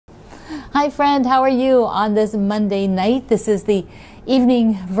Hi friend, how are you on this Monday night? This is the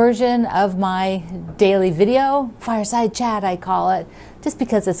evening version of my daily video, fireside chat I call it, just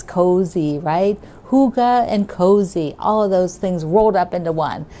because it's cozy, right? Hygge and cozy, all of those things rolled up into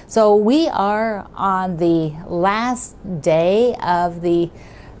one. So we are on the last day of the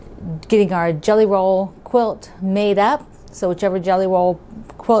getting our jelly roll quilt made up. So whichever jelly roll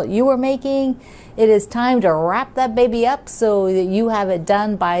quilt you were making, it is time to wrap that baby up so that you have it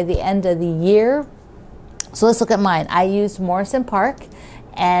done by the end of the year. So let's look at mine. I used Morrison Park,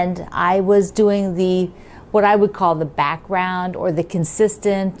 and I was doing what I would call the background or the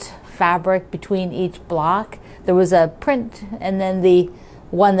consistent fabric between each block. There was a print and then the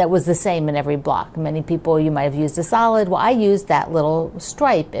one that was the same in every block. Many people, you might have used a solid. Well, I used that little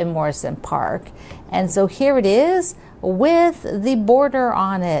stripe in Morrison Park. And so here it is with the border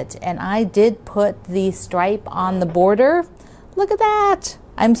on it. And I did put the stripe on the border. Look at that.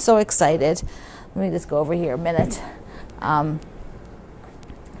 I'm so excited. Let me just go over here a minute. I'll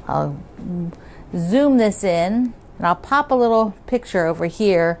zoom this in and I'll pop a little picture over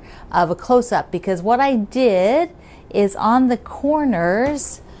here of a close-up, because what I did is on the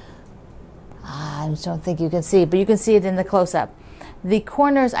corners, I just don't think you can see, but you can see it in the close-up. The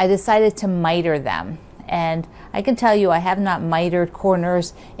corners, I decided to miter them. And I can tell you I have not mitered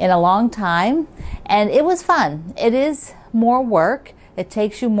corners in a long time. And it was fun. It is more work. It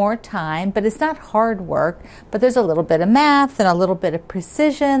takes you more time, but it's not hard work. But there's a little bit of math and a little bit of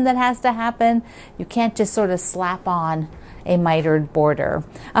precision that has to happen. You can't just sort of slap on a mitered border.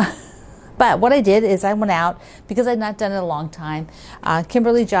 But what I did is I went out, because I'd not done it in a long time.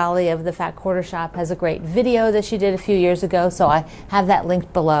 Kimberly Jolly of the Fat Quarter Shop has a great video that she did a few years ago, so I have that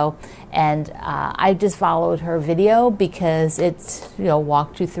linked below. And I just followed her video because it's,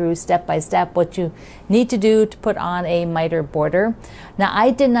 walked you through step by step what you need to do to put on a miter border. Now, I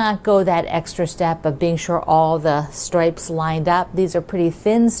did not go that extra step of being sure all the stripes lined up. These are pretty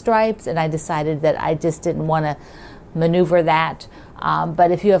thin stripes, and I decided that I just didn't want to maneuver that. But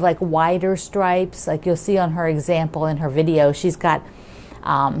if you have like wider stripes, like you'll see on her example in her video, she's got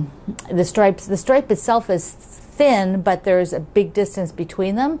the stripes. The stripe itself is thin, but there's a big distance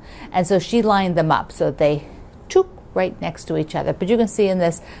between them. And so she lined them up so they choop right next to each other. But you can see in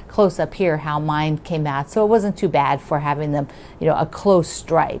this close up here how mine came out. So it wasn't too bad for having them, a close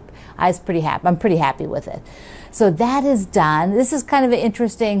stripe. I was pretty happy. I'm pretty happy with it. So that is done. This is kind of an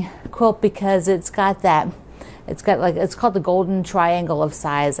interesting quilt because it's got it's called the golden triangle of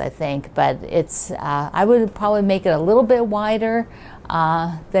size, I think, but it's, I would probably make it a little bit wider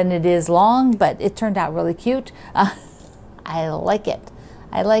than it is long, but it turned out really cute. I like it.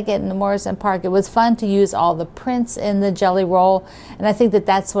 I like it in the Morrison Park. It was fun to use all the prints in the jelly roll, and I think that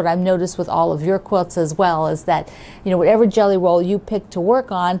that's what I've noticed with all of your quilts as well, is that, whatever jelly roll you picked to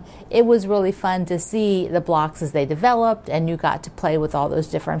work on, it was really fun to see the blocks as they developed, and you got to play with all those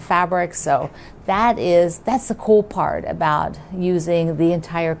different fabrics. So that's the cool part about using the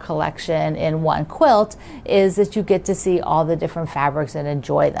entire collection in one quilt, is that you get to see all the different fabrics and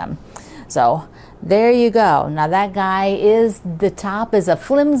enjoy them. So there you go. Now that guy the top is a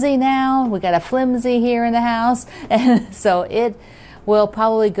flimsy now. We got a flimsy here in the house. And so it will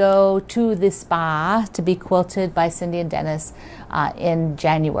probably go to the spa to be quilted by Cindy and Dennis in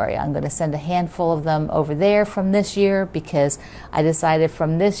January. I'm going to send a handful of them over there from this year, because I decided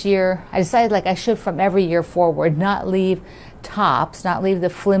like I should from every year forward, not leave tops, not leave the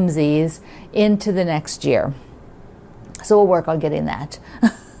flimsies into the next year. So we'll work on getting that.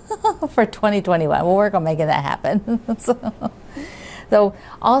 For 2021. We'll work on making that happen. So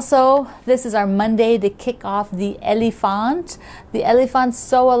also, this is our Monday to kick off the elephant. The elephant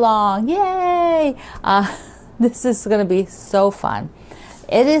sew along. Yay! This is going to be so fun.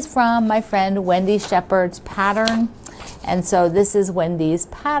 It is from my friend Wendy Shepard's pattern. And so this is Wendy's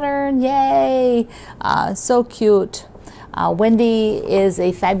pattern. Yay! So cute. Wendy is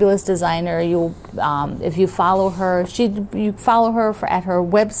a fabulous designer. If you follow her, you follow her at her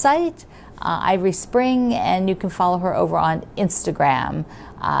website, Ivory Spring, and you can follow her over on Instagram.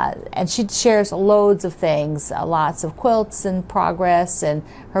 And she shares loads of things, lots of quilts in progress, and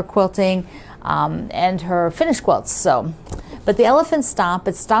her quilting, and her finished quilts. But the Elephant Stomp,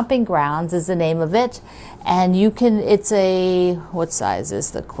 it's Stomping Grounds is the name of it, and what size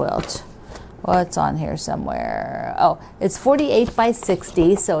is the quilt? Well, it's on here somewhere. Oh, it's 48 by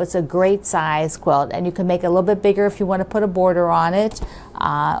 60, so it's a great size quilt, and you can make it a little bit bigger if you want to put a border on it.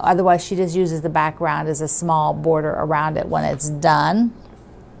 Otherwise, she just uses the background as a small border around it when it's done,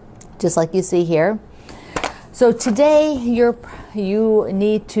 just like you see here. So today, you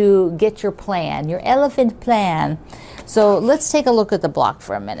need to get your plan, your elephant plan. So let's take a look at the block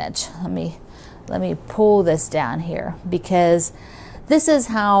for a minute. Let me pull this down here, because this is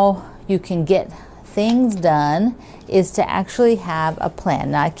how you can get things done, is to actually have a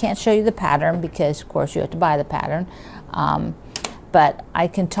plan. Now I can't show you the pattern because of course you have to buy the pattern, but I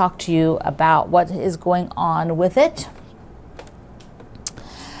can talk to you about what is going on with it.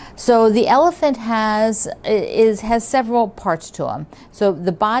 So the elephant has several parts to him. So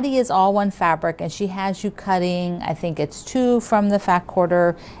the body is all one fabric, and she has you cutting, I think it's 2 from the fat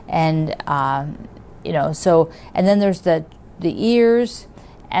quarter, and you know, so, and then there's the ears,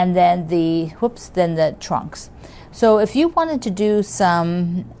 and then then the trunks. So if you wanted to do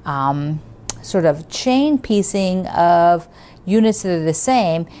some sort of chain piecing of units that are the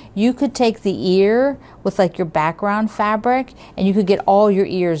same, you could take the ear with like your background fabric, and you could get all your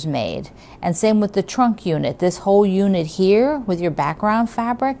ears made. And same with the trunk unit. This whole unit here with your background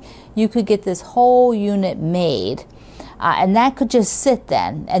fabric, you could get this whole unit made. And that could just sit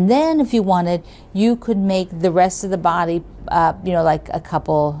then. And then if you wanted, you could make the rest of the body, you know, like a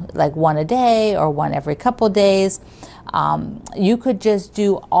couple, like one a day or one every couple days. You could just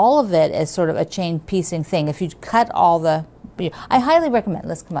do all of it as sort of a chain piecing thing. If you cut all the, I highly recommend,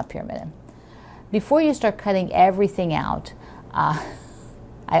 let's come up here a minute. Before you start cutting everything out, I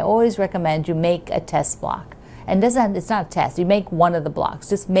always recommend you make a test block. And it's not a test, you make one of the blocks.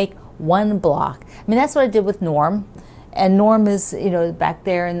 Just make one block. I mean, that's what I did with Norm. And Norm is, you know, back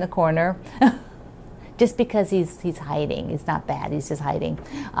there in the corner. Just because he's hiding. He's not bad, he's just hiding.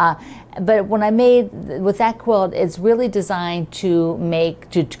 But when I made, with that quilt, it's really designed to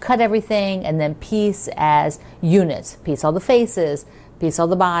cut everything and then piece as units. Piece all the faces, piece all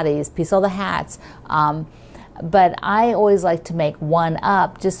the bodies, piece all the hats. But I always like to make one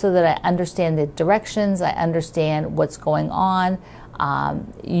up just so that I understand the directions, I understand what's going on.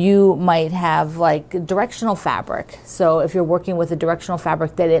 You might have like directional fabric. So if you're working with a directional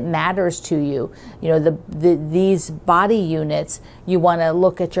fabric that it matters to you, you know, these body units, you want to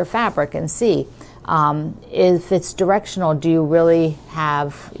look at your fabric and see if it's directional. Do you really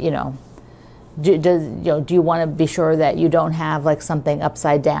have, you know, do you want to be sure that you don't have like something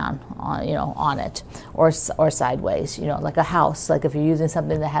upside down on, you know, on it, or sideways, you know, like a house. Like if you're using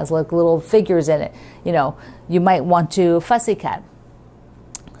something that has like little figures in it, you know, you might want to fussy cut.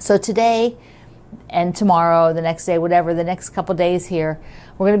 So today and tomorrow, the next day, whatever, the next couple days here,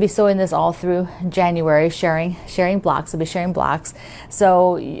 we're going to be sewing this all through January, sharing blocks. We'll be sharing blocks.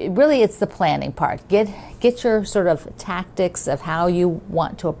 So really it's the planning part. Get your sort of tactics of how you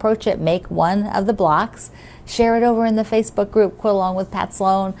want to approach it. Make one of the blocks. Share it over in the Facebook group, Quilt Along with Pat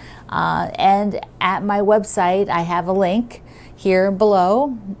Sloan. And at my website, I have a link here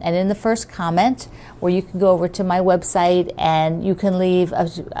below and in the first comment where you can go over to my website and you can leave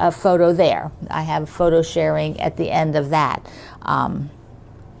a photo there. I have photo sharing at the end of that.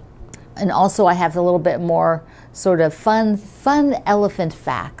 And also I have a little bit more sort of fun elephant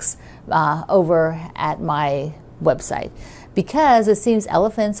facts over at my website, because it seems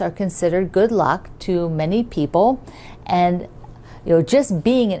elephants are considered good luck to many people. And you know, just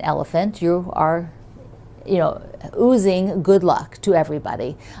being an elephant, you are, you know, oozing good luck to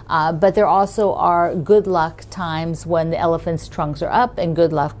everybody. But there also are good luck times when the elephant's trunks are up, and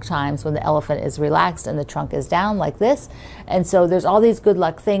good luck times when the elephant is relaxed and the trunk is down like this. And so there's all these good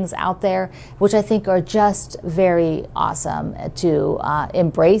luck things out there, which I think are just very awesome to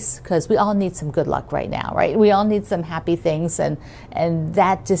embrace, because we all need some good luck right now, right? We all need some happy things, and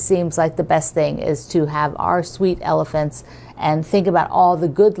that just seems like the best thing is to have our sweet elephants and think about all the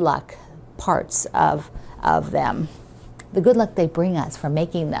good luck parts of them, the good luck they bring us from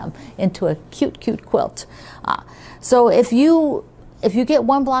making them into a cute quilt. So if you get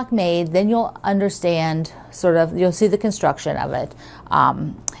one block made, then you'll understand sort of, you'll see the construction of it.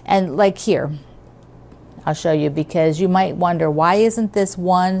 And like here, I'll show you, because you might wonder, why isn't this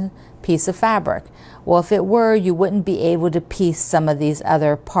one piece of fabric? Well, if it were, you wouldn't be able to piece some of these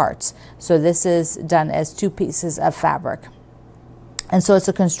other parts. So this is done as 2 pieces of fabric. And so it's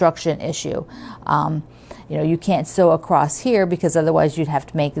a construction issue. You know, you can't sew across here, because otherwise you'd have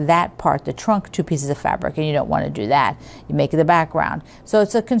to make that part, the trunk, 2 pieces of fabric, and you don't want to do that. You make the background. So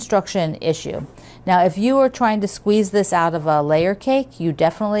it's a construction issue. Now, if you are trying to squeeze this out of a layer cake, you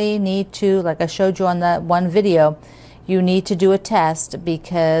definitely need to, like I showed you on that one video, you need to do a test,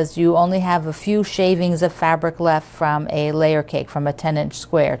 because you only have a few shavings of fabric left from a layer cake, from a 10-inch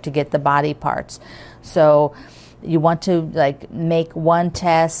square, to get the body parts. So you want to like make one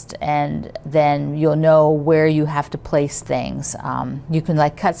test, and then you'll know where you have to place things. You can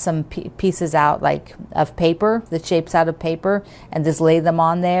like cut some pieces out like of paper, the shapes out of paper, and just lay them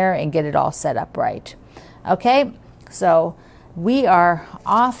on there and get it all set up right. Okay, So we are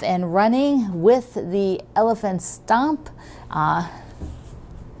off and running with the elephant stomp.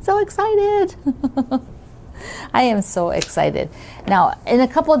 So excited. I am so excited. Now, in a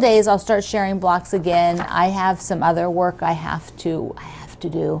couple of days, I'll start sharing blocks again. I have some other work I have to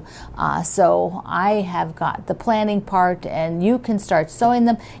do. So I have got the planning part, and you can start sewing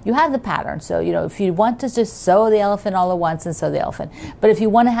them. You have the pattern. So, you know, if you want to just sew the elephant all at once, and sew the elephant. But if you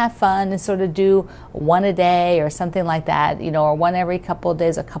want to have fun and sort of do one a day or something like that, you know, or one every couple of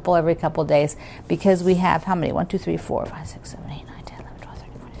days, a couple every couple of days, because we have how many? 1, 2, 3, 4, 5, 6, 7, 8, 9, 10, 11, 12,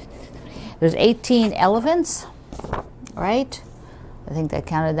 13, 14, 15, 16. There's 18 elephants, right? I think that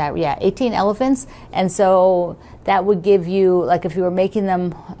counted that. Yeah, 18 elephants. And so that would give you, like if you were making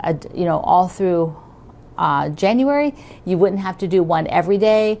them, you know, all through January, you wouldn't have to do one every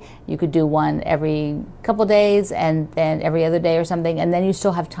day. You could do one every couple days and then every other day or something. And then you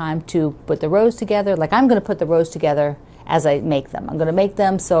still have time to put the rows together. Like I'm going to put the rows together as I make them. I'm going to make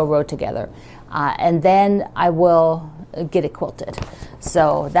them, sew a row together. And then I will get it quilted.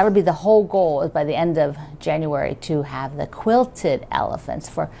 So that would be the whole goal, is by the end of January to have the quilted elephants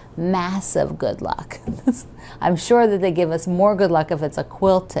for massive good luck. I'm sure that they give us more good luck if it's a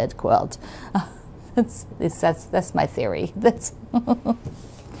quilted quilt. That's my theory. That's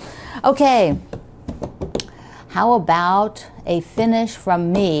okay. How about a finish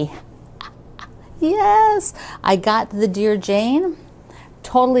from me? Yes, I got the Dear Jane.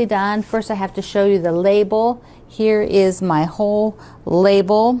 Totally done. First I have to show you the label. Here is my whole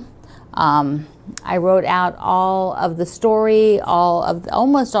label. I wrote out all of the story,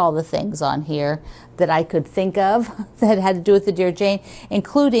 almost all the things on here that I could think of that had to do with the Dear Jane,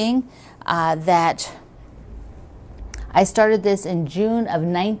 including that I started this in June of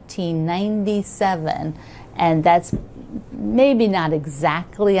 1997, and that's maybe not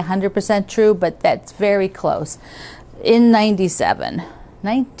exactly 100% true, but that's very close. In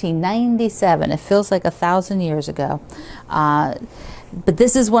 1997, it feels like 1,000 years ago. But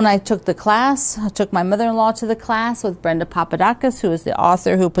this is when I took the class. I took my mother-in-law to the class with Brenda Papadakis, who is the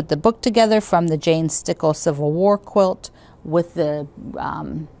author who put the book together from the Jane Stickle Civil War quilt with the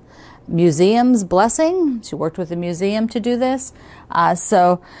museum's blessing. She worked with the museum to do this.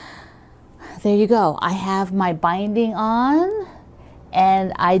 So there you go. I have my binding on,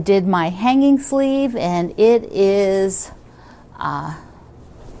 and I did my hanging sleeve, and it is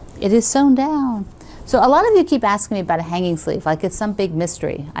sewn down. So a lot of you keep asking me about a hanging sleeve, like it's some big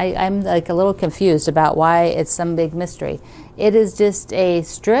mystery. I'm like a little confused about why it's some big mystery. It is just a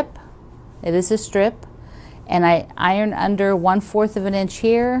strip. It is a strip, and I iron under 1/4 of an inch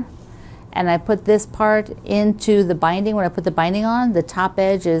here, and I put this part into the binding. When I put the binding on, the top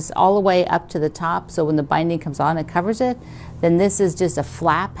edge is all the way up to the top, so when the binding comes on, it covers it. Then this is just a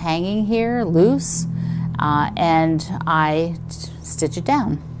flap hanging here, loose, and I stitch it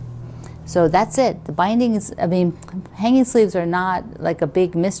down. So that's it. The binding is, I mean, hanging sleeves are not like a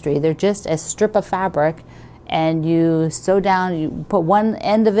big mystery. They're just a strip of fabric, and you sew down, you put one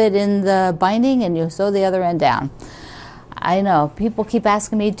end of it in the binding and you sew the other end down. I know, people keep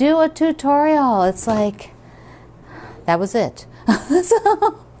asking me, do a tutorial. It's like, that was it.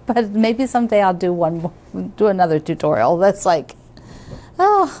 But maybe someday I'll do another tutorial. That's like,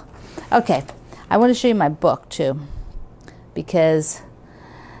 oh, okay. I want to show you my book too, because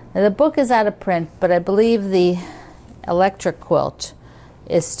the book is out of print, but I believe the electric quilt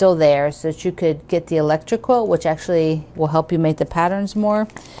is still there, so that you could get the electric quilt, which actually will help you make the patterns more.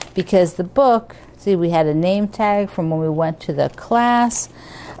 Because the book, see, we had a name tag from when we went to the class,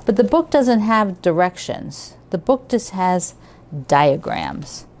 but the book doesn't have directions. The book just has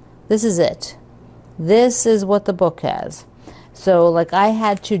diagrams. This is it. This is what the book has. So like I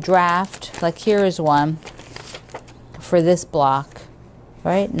had to draft, like here is one for this block.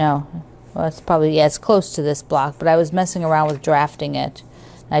 Right? No. Well, it's probably, yeah, it's close to this block, but I was messing around with drafting it.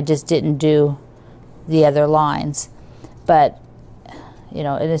 I just didn't do the other lines. But, you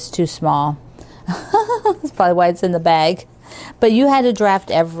know, it is too small. That's probably why it's in the bag. But you had to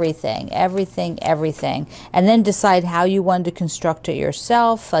draft everything, and then decide how you wanted to construct it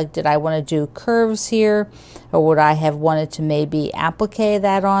yourself. Like, did I want to do curves here, or would I have wanted to maybe applique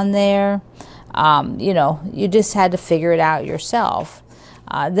that on there? You know, you just had to figure it out yourself.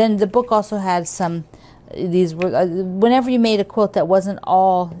 Then the book also had some, these were, whenever you made a quilt that wasn't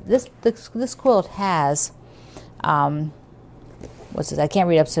all, this quilt has, what's this, I can't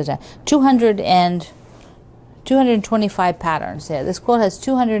read upstairs down, 225 patterns. Yeah, this quilt has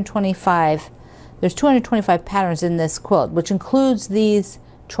 225, there's 225 patterns in this quilt, which includes these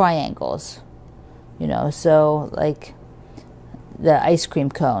triangles, you know, so like the ice cream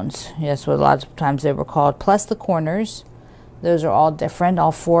cones. That's what a lot of times they were called, plus the corners. Those are all different,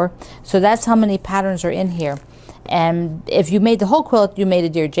 all 4. So that's how many patterns are in here. And if you made the whole quilt, you made a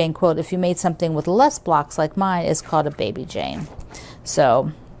Dear Jane quilt. If you made something with less blocks like mine, it's called a Baby Jane.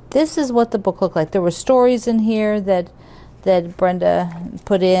 So this is what the book looked like. There were stories in here that Brenda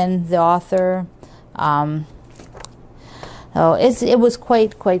put in, the author. It was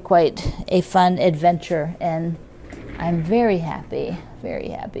quite a fun adventure, and I'm very happy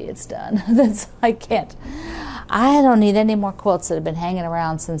it's done. I don't need any more quilts that have been hanging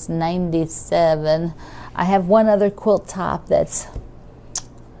around since 97. I have one other quilt top that's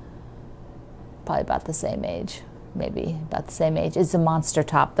probably about the same age. Maybe about the same age. It's a monster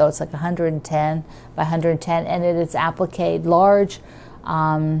top though. It's like 110 by 110, and it is appliqued large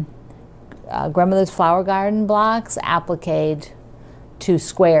grandmother's flower garden blocks appliqued to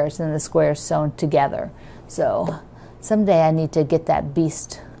squares, and the squares sewn together. So someday I need to get that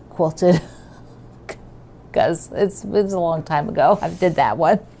beast quilted because it's a long time ago I did that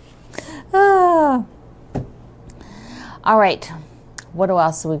one. All right, what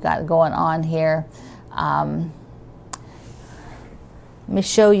else we got going on here? Let me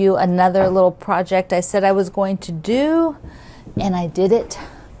show you another little project I said I was going to do, and I did it.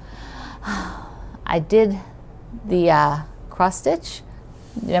 I did the cross stitch.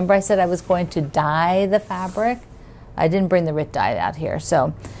 Remember I said I was going to dye the fabric? I didn't bring the Rit dye out here.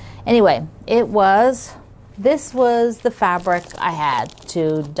 So anyway, this was the fabric I had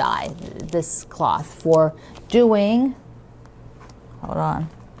to dye this cloth for doing, hold on,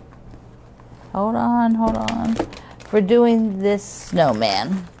 for doing this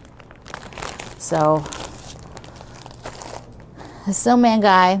snowman. So the snowman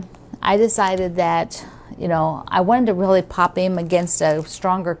guy, I decided that, I wanted to really pop him against a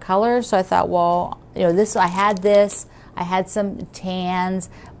stronger color. So I thought, well, I had some tans,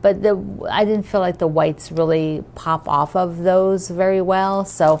 but I didn't feel like the whites really pop off of those very well.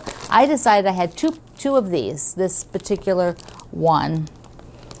 So I decided I had two of these, this particular one.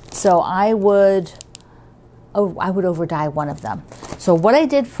 So I would over dye one of them. So what I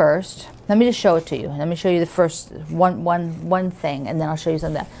did first, let me just show it to you. Let me show you the first one thing, and then I'll show you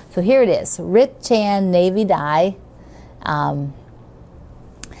something else. So here it is, Rit Tan Navy dye. And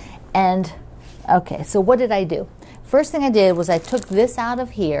okay, so what did I do? First thing I did was I took this out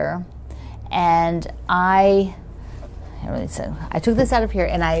of here, and I took this out of here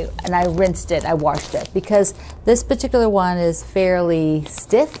and I rinsed it, I washed it, because this particular one is fairly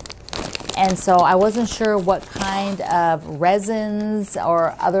stiff. And so I wasn't sure what kind of resins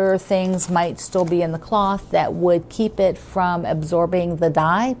or other things might still be in the cloth that would keep it from absorbing the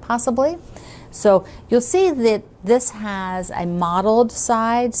dye, possibly. So you'll see that this has a mottled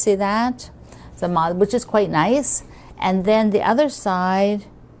side, see that? It's a mottled, which is quite nice. And then the other side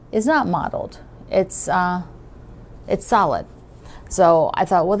is not mottled. It's solid. So I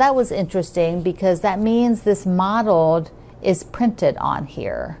thought, well, that was interesting, because that means this mottled is printed on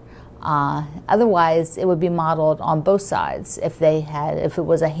here. Otherwise, it would be mottled on both sides if it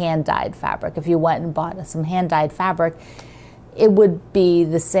was a hand-dyed fabric. If you went and bought some hand-dyed fabric, it would be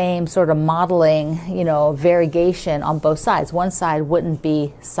the same sort of mottling, variegation on both sides. One side wouldn't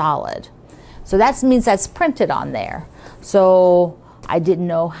be solid. So that means that's printed on there. So I didn't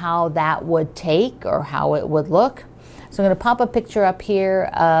know how that would take or how it would look. So I'm going to pop a picture up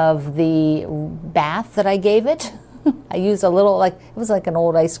here of the bath that I gave it. I used a little, it was like an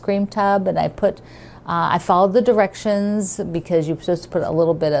old ice cream tub, and I followed the directions, because you're supposed to put a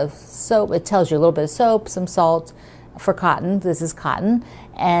little bit of soap. It tells you a little bit of soap, some salt for cotton. This is cotton.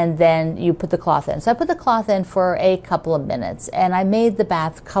 And then you put the cloth in. So I put the cloth in for a couple of minutes, and I made the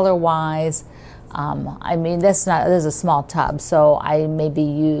bath color-wise. This is a small tub, so I maybe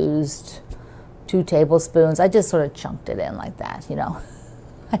used 2 tablespoons. I just sort of chunked it in like that,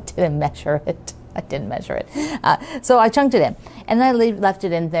 I didn't measure it. So I chunked it in, and I left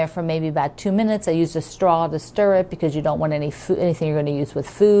it in there for maybe about 2 minutes. I used a straw to stir it, because you don't want anything you're going to use with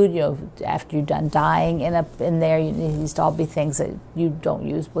food. After you're done dyeing in there, these all be things that you don't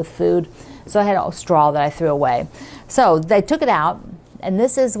use with food. So I had a straw that I threw away. So they took it out, and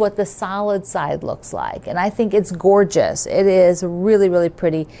this is what the solid side looks like. And I think it's gorgeous. It is really, really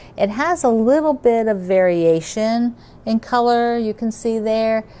pretty. It has a little bit of variation in color, you can see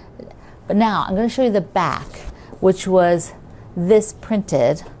there. But now I'm going to show you the back, which was this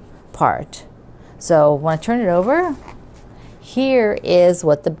printed part. So when I turn it over, here is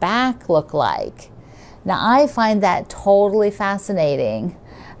what the back looked like. Now I find that totally fascinating.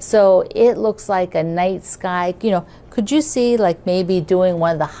 So it looks like a night sky. Could you see maybe doing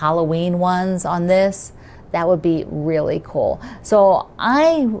one of the Halloween ones on this? That would be really cool. So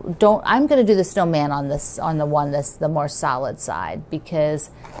I'm going to do the snowman on the one that's the more solid side, because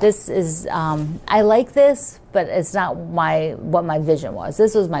this is, I like this, but it's not what my vision was.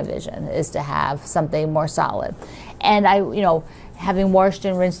 This was my vision, is to have something more solid. And having washed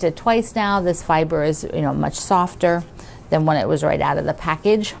and rinsed it twice now, this fiber is, much softer than when it was right out of the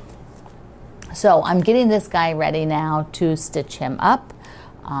package. So I'm getting this guy ready now to stitch him up.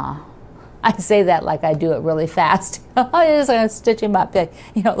 I say that like I do it really fast. I'm just going to stitch him up.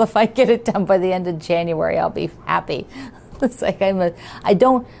 If I get it done by the end of January, I'll be happy. It's like I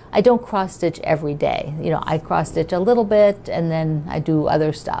don't cross stitch every day. I cross stitch a little bit and then I do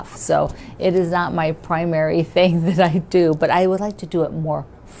other stuff. So it is not my primary thing that I do, but I would like to do it more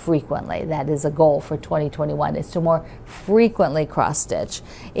frequently. That is a goal for 2021, is to more frequently cross stitch.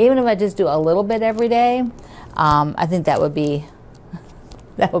 Even if I just do a little bit every day, I think that would be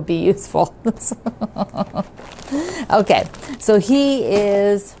useful. Okay, so he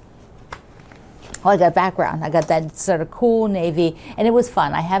is, I got background. I got that sort of cool navy, and it was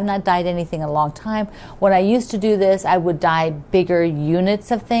fun. I have not dyed anything in a long time. When I used to do this, I would dye bigger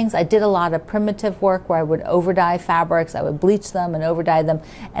units of things. I did a lot of primitive work where I would over dye fabrics. I would bleach them and over dye them,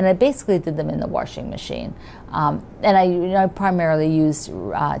 and I basically did them in the washing machine. And I primarily used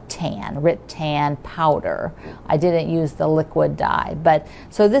RIT tan powder. I didn't use the liquid dye. But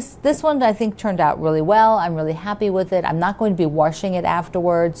so this one I think turned out really well. I'm really happy with it. I'm not going to be washing it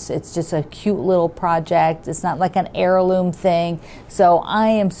afterwards. It's just a cute little project. It's not like an heirloom thing. So I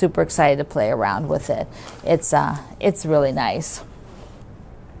am super excited to play around with it. It's really nice.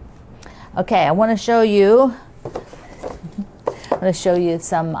 Okay, I want to show you.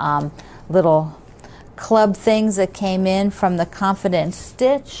 Some little club things that came in from the Confident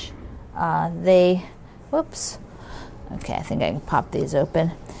Stitch. Whoops. Okay, I think I can pop these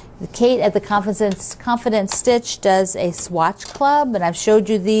open. Kate at the Confident Stitch does a swatch club, and I've showed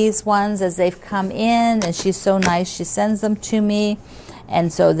you these ones as they've come in, and she's so nice. She sends them to me,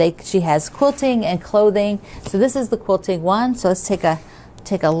 and so she has quilting and clothing. So this is the quilting one. So let's take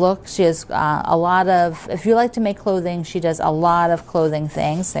a look. She has a lot of, if you like to make clothing, she does a lot of clothing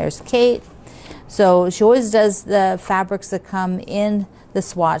things. There's Kate. So she always does the fabrics that come in the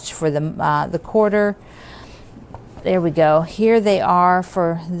swatch for the quarter. There we go. Here they are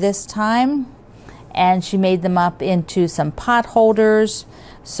for this time. And she made them up into some pot holders.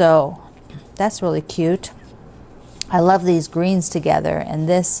 So that's really cute. I love these greens together. And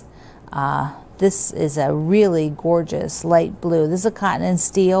this is a really gorgeous light blue. This is a cotton and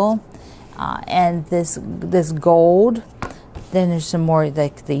steel. And this gold. Then there's some more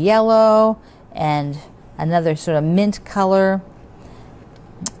like the yellow and another sort of mint color.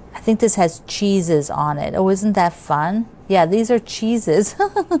 I think this has cheeses on it. Oh, isn't that fun? Yeah, these are cheeses.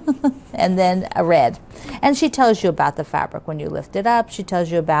 And then a red. And she tells you about the fabric when you lift it up. She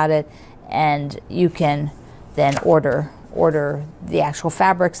tells you about it, and you can then order the actual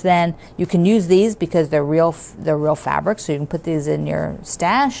fabrics. Then you can use these because they're real fabrics, so you can put these in your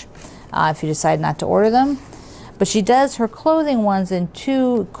stash if you decide not to order them. But she does her clothing ones in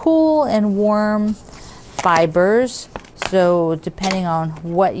two cool and warm fibers. So depending on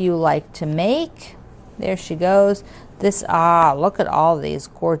what you like to make, there she goes. Look at all these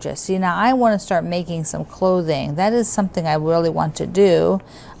gorgeous. See, now I want to start making some clothing. That is something I really want to do.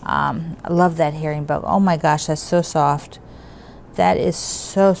 I love that herringbone. Oh my gosh, that's so soft. That is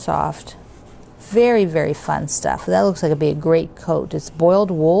so soft. Very, very fun stuff. That looks like it'd be a great coat. It's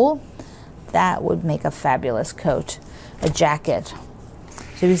boiled wool. That would make a fabulous coat, a jacket.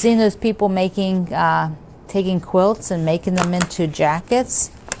 So you've seen those people taking quilts and making them into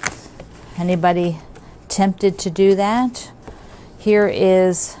jackets. Anybody tempted to do that? Here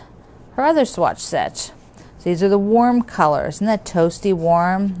is her other swatch set. So these are the warm colors. Isn't that toasty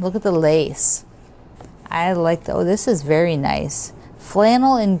warm? Look at the lace. I like this is very nice.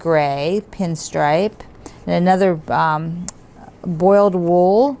 Flannel in gray, pinstripe, and another boiled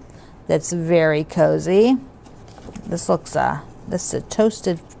wool. That's very cozy. This is a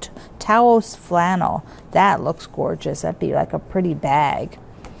toasted Taos flannel. That looks gorgeous. That'd be like a pretty bag.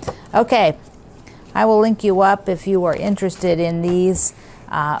 Okay, I will link you up if you are interested in these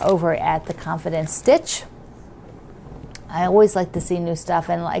over at the Confident Stitch. I always like to see new stuff,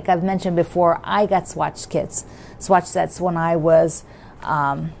 and like I've mentioned before, I got swatch sets when I was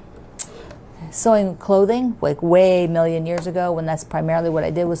sewing clothing, like way a million years ago, when that's primarily what I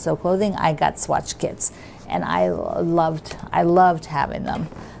did was sew clothing. I got swatch kits, and I loved having them.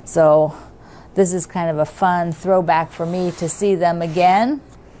 So this is kind of a fun throwback for me to see them again.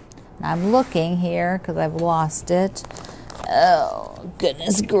 I'm looking here because I've lost it. Oh,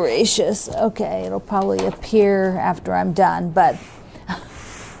 goodness gracious. Okay, it'll probably appear after I'm done, but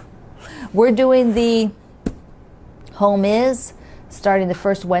we're doing the Home Is starting the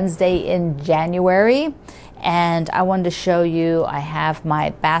first Wednesday in January. And I wanted to show you, I have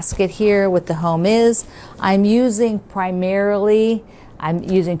my basket here with the Home Is. I'm using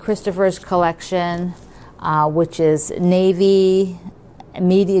Christopher's collection, which is navy,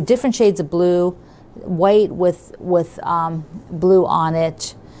 medium, different shades of blue, white with blue on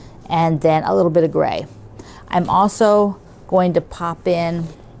it, and then a little bit of gray. I'm also going to pop in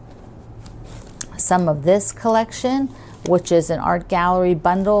some of this collection, which is an art gallery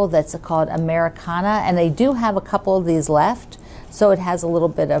bundle that's called Americana, and they do have a couple of these left. So it has a little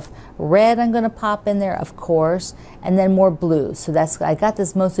bit of red I'm going to pop in there, of course, and then more blue. So I got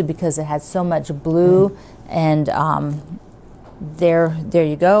this mostly because it had so much blue, and there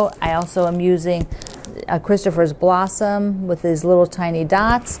you go. I also am using Christopher's Blossom with these little tiny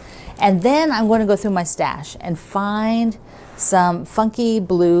dots, and then I'm going to go through my stash and find some funky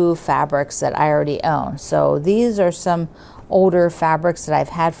blue fabrics that I already own. So these are some older fabrics that I've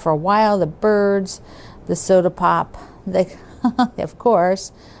had for a while. The birds, the soda pop, of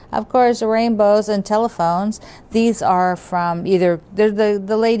course, rainbows and telephones. These are from they're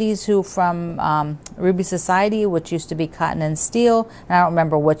the ladies who from Ruby Society, which used to be Cotton and Steel. And I don't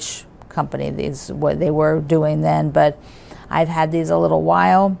remember which company what they were doing then, but I've had these a little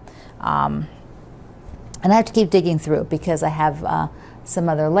while. And I have to keep digging through because I have some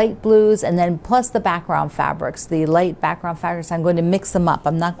other light blues, and then plus the background fabrics, the light background fabrics. I'm going to mix them up.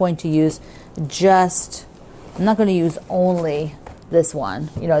 I'm not going to use only this one.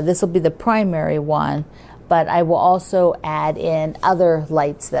 You know, this will be the primary one, but I will also add in other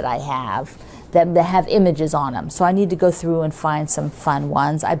lights that I have that have images on them. So I need to go through and find some fun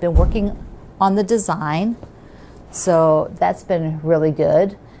ones. I've been working on the design, so that's been really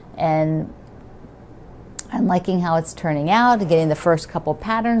good, and I'm liking how it's turning out, getting the first couple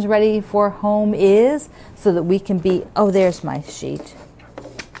patterns ready for Home Is so that we can be, oh, there's my sheet.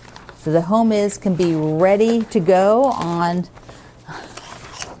 So the Home Is can be ready to go on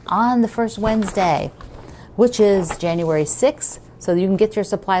the first Wednesday, which is January 6th. So you can get your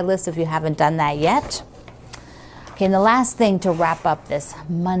supply list if you haven't done that yet. Okay, and the last thing to wrap up this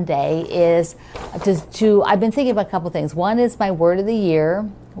Monday is I've been thinking about a couple things. One is my word of the year,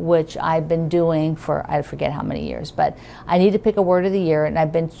 which I've been doing for, I forget how many years, but I need to pick a word of the year, and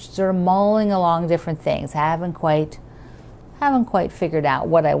I've been sort of mulling along different things. I haven't quite figured out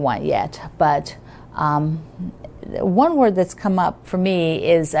what I want yet, but one word that's come up for me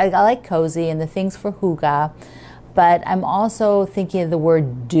is, I like cozy and the things for hygge, but I'm also thinking of the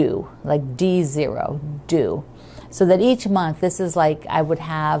word do, like D0, do. So that each month, this is like I would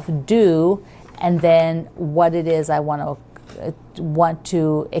have do, and then what it is I want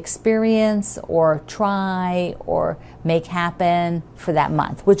to experience or try or make happen for that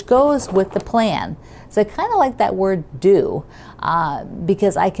month, which goes with the plan. So I kind of like that word do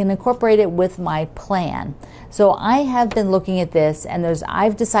because I can incorporate it with my plan. So I have been looking at this, and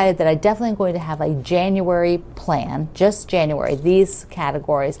I've decided that I definitely am going to have a January plan, just January, these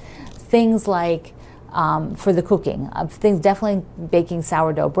categories, things like for the cooking, things definitely baking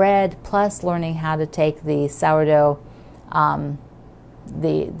sourdough bread, plus learning how to take the sourdough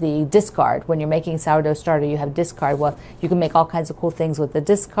the discard. When you're making sourdough starter, you have discard. Well, you can make all kinds of cool things with the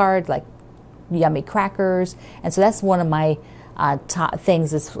discard, like yummy crackers. And so that's one of my top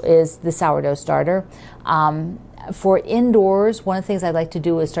things is the sourdough starter. For indoors, one of the things I'd like to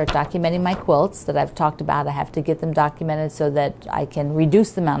do is start documenting my quilts that I've talked about. I have to get them documented so that I can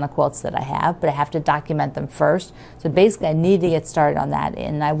reduce the amount of quilts that I have, but I have to document them first. So basically, I need to get started on that,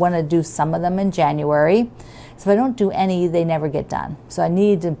 and I want to do some of them in January. So if I don't do any, they never get done. So I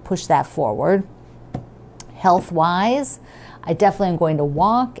need to push that forward. Health-wise, I definitely am going to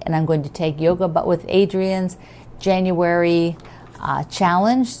walk, and I'm going to take yoga, but with Adrian's January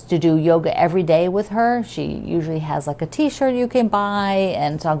challenge to do yoga every day with her. She usually has like a t-shirt you can buy,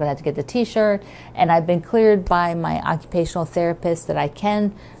 and so I'm gonna have to get the t-shirt, and I've been cleared by my occupational therapist that I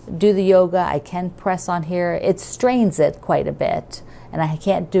can do the yoga. I can press on here. It strains it quite a bit, and I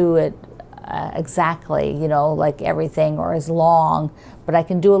can't do it exactly, you know, like everything or as long, but I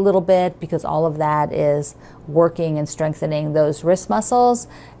can do a little bit because all of that is working and strengthening those wrist muscles,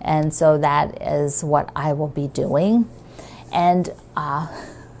 and so that is what I will be doing. And,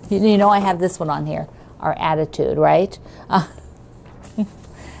 you know, I have this one on here, our attitude, right?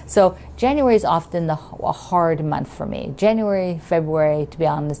 So January is often a hard month for me. January, February, to be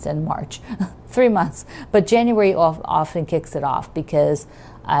honest, and March. 3 months. But January often kicks it off because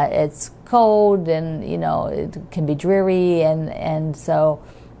it's cold, and you know, it can be dreary, and so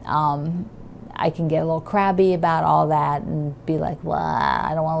I can get a little crabby about all that and be like, well,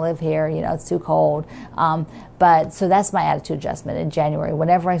 I don't want to live here, you know, it's too cold. But so that's my attitude adjustment in January.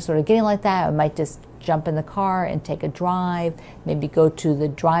 Whenever I started getting like that, I might just jump in the car and take a drive, maybe go to the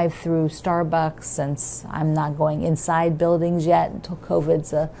drive-through Starbucks, since I'm not going inside buildings yet until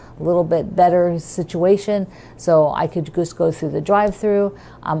COVID's a little bit better situation. So I could just go through the drive-through,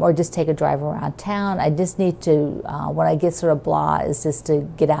 or just take a drive around town. I just need to, when I get sort of blah, is just to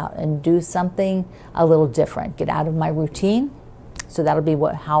get out and do something a little different, get out of my routine. So that'll be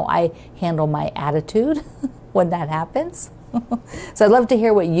how I handle my attitude when that happens. So I'd love to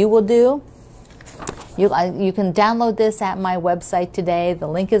hear what you will do. You can download this at my website today. The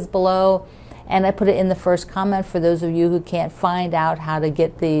link is below, and I put it in the first comment for those of you who can't find out how to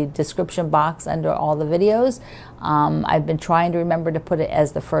get the description box under all the videos. I've been trying to remember to put it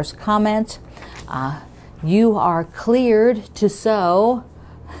as the first comment. You are cleared to sew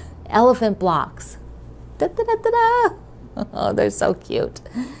elephant blocks. Da, da, da, da, da. Oh, they're so cute.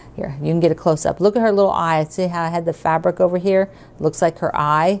 Here, you can get a close-up. Look at her little eye. See how I had the fabric over here? Looks like her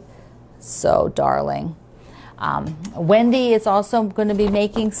eye. So darling. Wendy is also going to be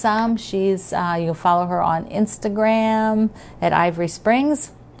making some. She's, you can follow her on Instagram at Ivory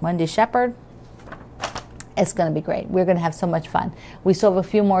Springs, Wendy Shepherd. It's going to be great. We're going to have so much fun. We still have a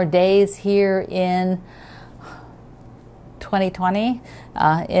few more days here in 2020,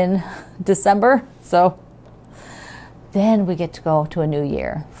 in December. So then we get to go to a new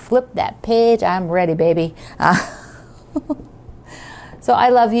year. Flip that page. I'm ready, baby. So I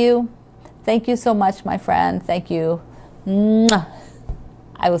love you. Thank you so much, my friend. Thank you. Mwah.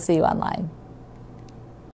 I will see you online.